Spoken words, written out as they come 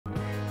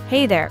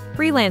Hey there,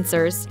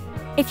 freelancers!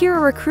 If you're a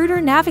recruiter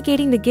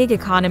navigating the gig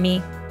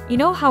economy, you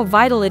know how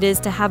vital it is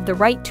to have the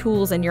right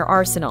tools in your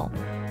arsenal.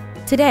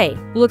 Today,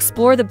 we'll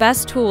explore the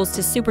best tools to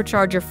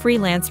supercharge your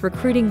freelance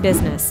recruiting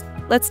business.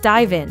 Let's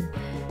dive in.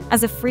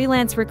 As a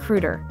freelance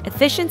recruiter,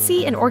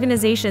 efficiency and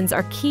organizations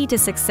are key to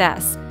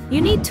success. You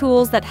need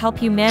tools that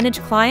help you manage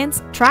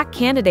clients, track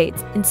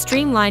candidates, and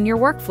streamline your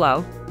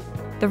workflow.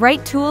 The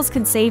right tools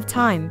can save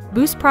time,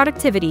 boost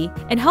productivity,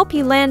 and help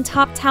you land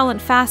top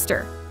talent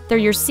faster. They're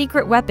your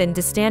secret weapon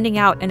to standing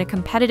out in a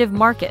competitive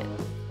market.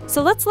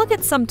 So let's look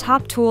at some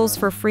top tools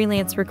for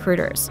freelance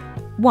recruiters.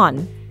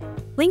 1.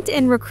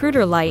 LinkedIn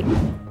Recruiter Lite.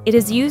 It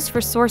is used for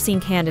sourcing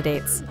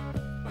candidates.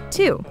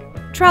 2.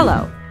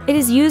 Trello. It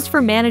is used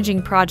for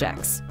managing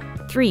projects.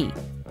 3.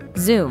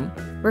 Zoom.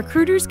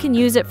 Recruiters can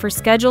use it for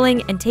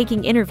scheduling and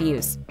taking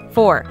interviews.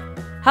 4.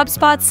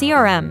 HubSpot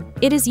CRM.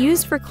 It is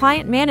used for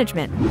client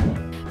management.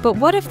 But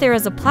what if there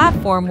is a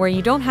platform where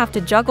you don't have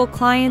to juggle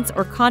clients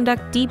or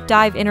conduct deep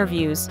dive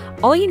interviews?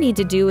 All you need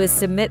to do is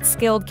submit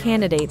skilled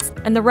candidates,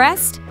 and the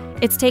rest?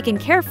 It's taken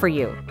care for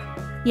you.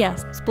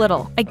 Yes,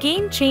 Splitle, a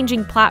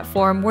game-changing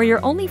platform where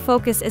your only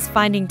focus is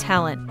finding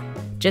talent.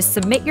 Just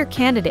submit your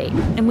candidate,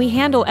 and we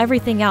handle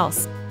everything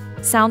else.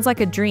 Sounds like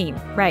a dream,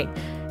 right?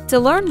 To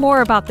learn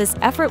more about this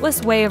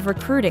effortless way of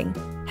recruiting,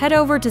 head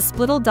over to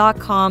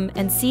Splitle.com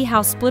and see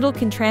how Splitle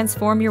can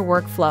transform your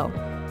workflow.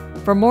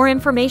 For more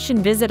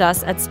information, visit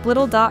us at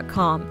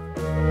Splitle.com.